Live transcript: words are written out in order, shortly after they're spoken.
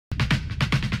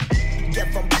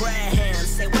give them prayer hands.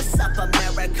 Say what's up,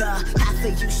 America. Half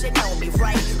of you should know me,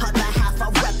 right? Other half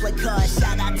a replica.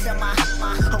 Shout out to my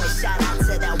shout out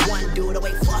to that one dude. Oh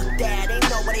wait, fuck that. Ain't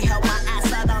nobody held my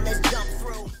ass out on this jump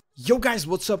through. Yo guys,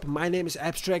 what's up? My name is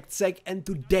Abstract Tzek, and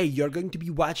today you're going to be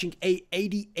watching a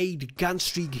 88 gun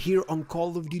streak here on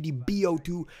Call of Duty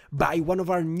BO2 by one of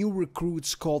our new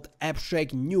recruits called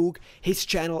Abstract Nuke. His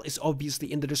channel is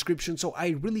obviously in the description, so I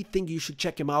really think you should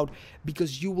check him out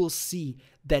because you will see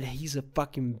that he's a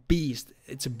fucking beast.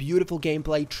 It's a beautiful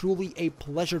gameplay, truly a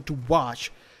pleasure to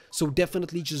watch. So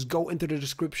definitely just go into the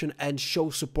description and show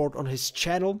support on his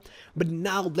channel. But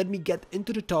now let me get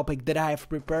into the topic that I have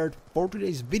prepared for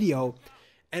today's video.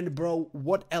 And bro,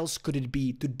 what else could it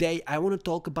be? Today I want to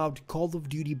talk about Call of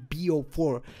Duty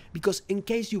BO4. Because in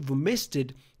case you've missed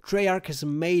it, Treyarch has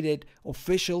made it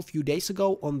official a few days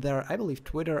ago on their, I believe,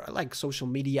 Twitter, like social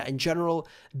media in general,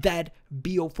 that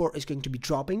BO4 is going to be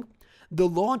dropping. The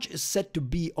launch is set to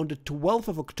be on the 12th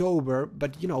of October,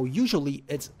 but you know, usually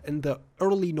it's in the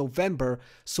early November,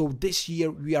 so this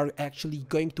year we are actually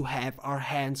going to have our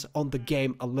hands on the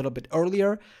game a little bit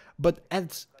earlier. But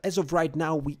as of right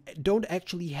now, we don't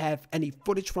actually have any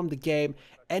footage from the game,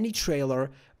 any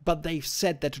trailer, but they've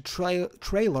said that the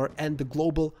trailer and the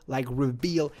global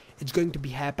reveal is going to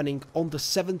be happening on the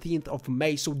 17th of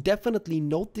May, so definitely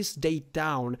note this date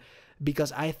down,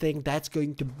 because I think that's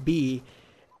going to be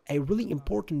a really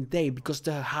important day, because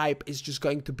the hype is just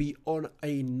going to be on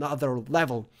another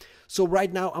level. So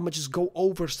right now I'm gonna just go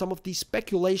over some of these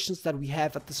speculations that we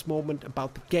have at this moment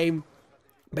about the game.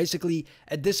 Basically,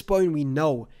 at this point we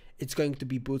know it's going to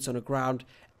be boots on the ground,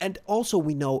 and also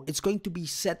we know it's going to be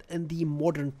set in the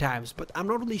modern times, but I'm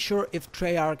not really sure if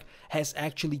Treyarch has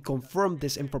actually confirmed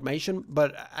this information,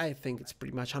 but I think it's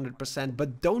pretty much 100%.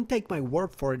 But don't take my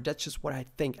word for it, that's just what I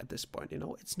think at this point, you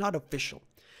know, it's not official.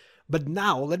 But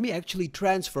now, let me actually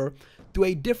transfer to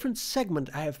a different segment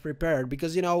I have prepared,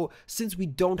 because, you know, since we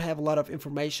don't have a lot of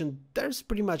information, there's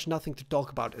pretty much nothing to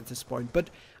talk about at this point. But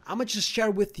I'm gonna just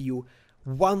share with you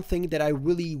one thing that I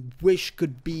really wish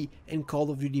could be in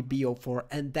Call of Duty BO4,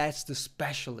 and that's the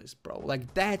specialist, bro.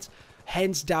 Like, that's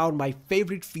hands down my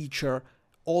favorite feature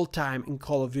all time in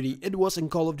Call of Duty. It was in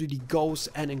Call of Duty Ghosts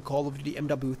and in Call of Duty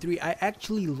MW3. I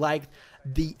actually liked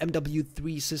the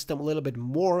MW3 system a little bit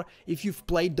more. If you've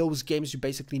played those games, you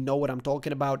basically know what I'm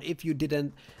talking about. If you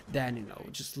didn't, then, you know,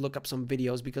 just look up some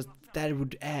videos, because that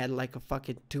would add like a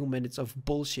fucking 2 minutes of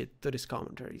bullshit to this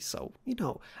commentary. So, you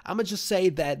know, I'm gonna just say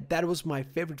that that was my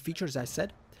favorite feature, as I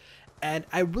said. And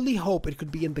I really hope it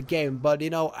could be in the game, but, you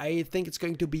know, I think it's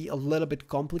going to be a little bit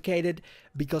complicated,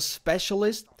 because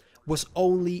Specialist was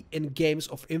only in games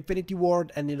of Infinity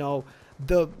Ward, and, you know,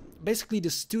 basically the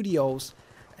studios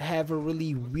have a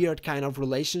really weird kind of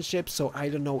relationship, so I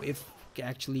don't know if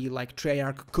actually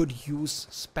Treyarch could use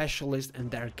Specialist in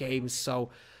their games.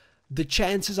 So the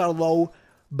chances are low,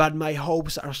 but my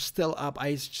hopes are still up.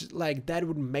 That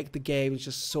would make the game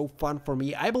just so fun for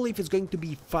me. I believe it's going to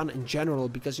be fun in general,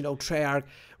 because, you know, Treyarch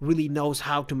really knows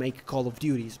how to make Call of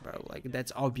Duties, bro. Like,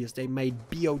 that's obvious. They made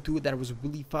BO2, that was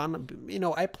really fun. You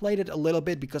know, I played it a little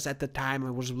bit because at the time I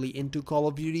was really into Call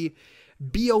of Duty.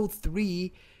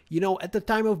 BO3, you know, at the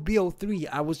time of BO3,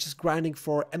 I was just grinding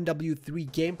for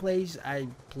MW3 gameplays. I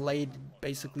played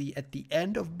basically at the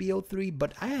end of BO3,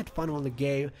 but I had fun on the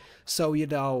game. So, you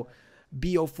know,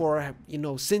 BO4, you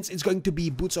know, since it's going to be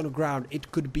boots on the ground,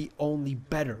 it could be only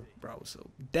better, bro. So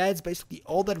that's basically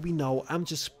all that we know. I'm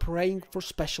just praying for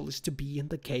Specialists to be in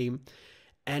the game.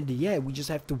 And yeah, we just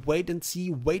have to wait and see,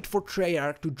 wait for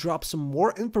Treyarch to drop some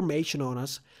more information on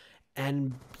us.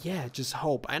 And yeah, just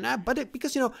hope. And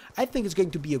because, you know, I think it's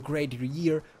going to be a great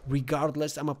year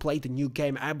regardless. I'm gonna play the new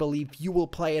game. I believe you will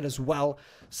play it as well.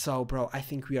 So bro, I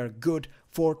think we are good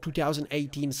for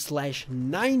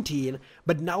 2018/19.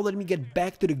 But now let me get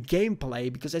back to the gameplay,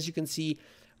 because as you can see,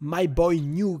 my boy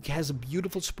Nuke has a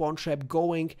beautiful spawn trap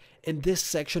going in this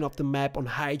section of the map on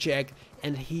hijack,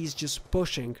 and he's just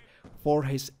pushing for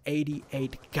his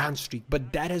 88 gun streak.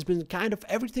 But that has been kind of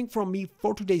everything from me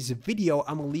for today's video.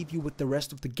 I'm gonna leave you with the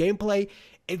rest of the gameplay.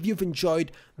 If you've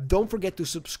enjoyed, don't forget to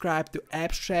subscribe to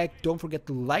Abstract. Don't forget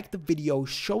to like the video,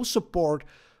 show support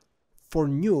for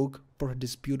Nuke for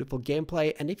this beautiful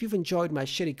gameplay. And if you've enjoyed my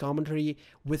shitty commentary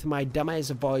with my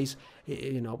dumbass voice,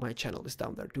 you know, my channel is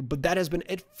down there too. But that has been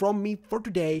it from me for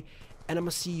today, and I'm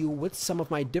gonna see you with some of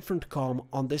my different comm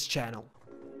on this channel.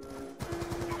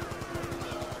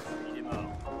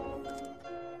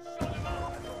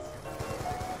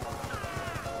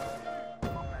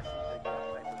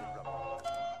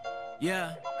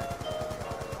 Yeah.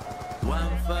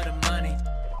 One for the money,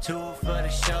 two for the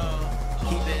show.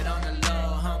 Keep it on the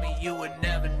low, homie, you would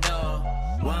never know.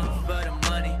 One for the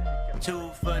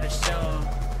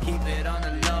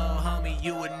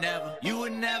would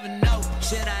never know.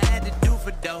 Shit I had to do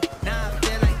for dough. Now I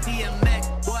feel like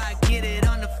DMX, boy I get it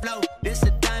on the flow. This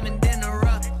a diamond in the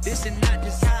rough, this is not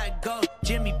just how it go.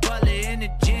 Jimmy Butler in the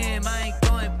gym, I ain't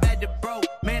going back to broke.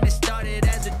 Man, it started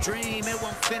as a dream, it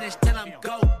won't finish till I'm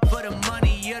go. For the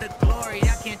money or the glory,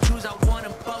 I can't choose, I want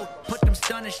them both. Put them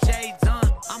stunner shades on,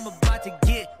 I'm about to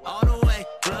get all the way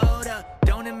glowed up.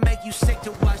 Don't it make you sick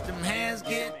to watch them hands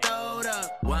get throwed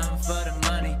up? One for the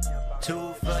money,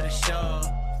 two for the show.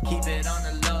 Keep it on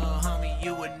the low, homie,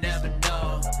 you would never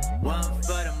know. One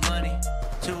for the money,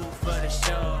 two for the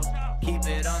show. Keep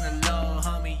it on the low,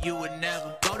 homie, you would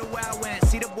never go to where I went,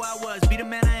 see the boy I was, be the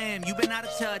man I am. You been out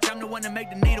of touch, I'm the one that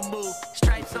make the needle move.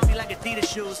 Stripes on me like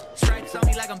Adidas shoes, stripes on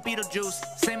me like I'm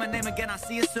Beetlejuice. Say my name again, I'll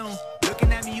see you soon.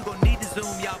 Looking at me, you gon' need to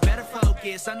zoom. Y'all better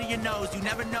focus, under your nose, you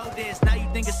never know this. Now you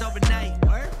think it's overnight.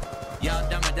 Y'all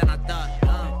dumber than I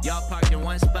thought. Y'all parked in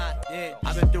one spot. Yeah,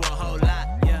 I've been through a whole lot.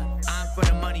 Yeah, I'm for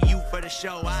the money, you for the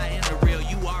show. I am the real,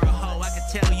 you are a hoe. I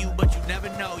can tell you, but you never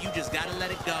know. You just gotta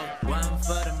let it go. One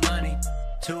for the money,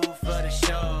 two for the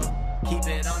show. Keep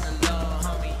it on the low,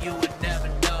 homie, you would never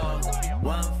know.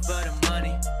 One for the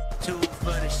money, two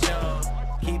for the show.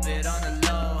 Keep it on the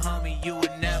low, homie, you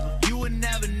would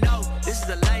never know. This is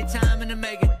a lifetime in the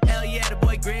making. Hell yeah, the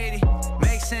boy greedy.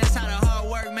 Makes sense how the hard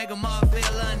work make them all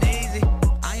feel uneasy.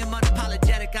 I am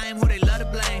unapologetic, I am who they love to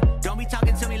blame. Don't be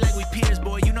talking to me like we peers,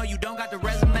 boy, you know you don't got the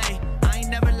resume. I ain't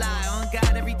never lie, on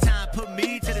God every time, put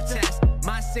me to the test.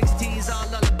 My 16's all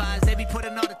lullabies, they be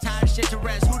putting all the tired shit to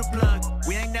rest. Who the plug?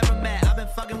 We ain't never met, I've been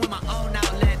fucking with my own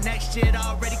outlet. Next shit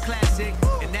already classic,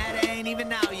 and that ain't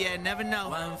even out yet, never know.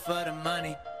 One for the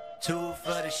money, two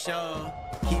for the show.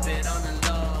 Keep it on the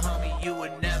low, homie, you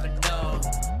would never know.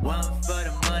 One for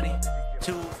the money,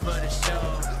 two for the show.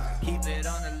 Keep it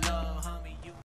on the low.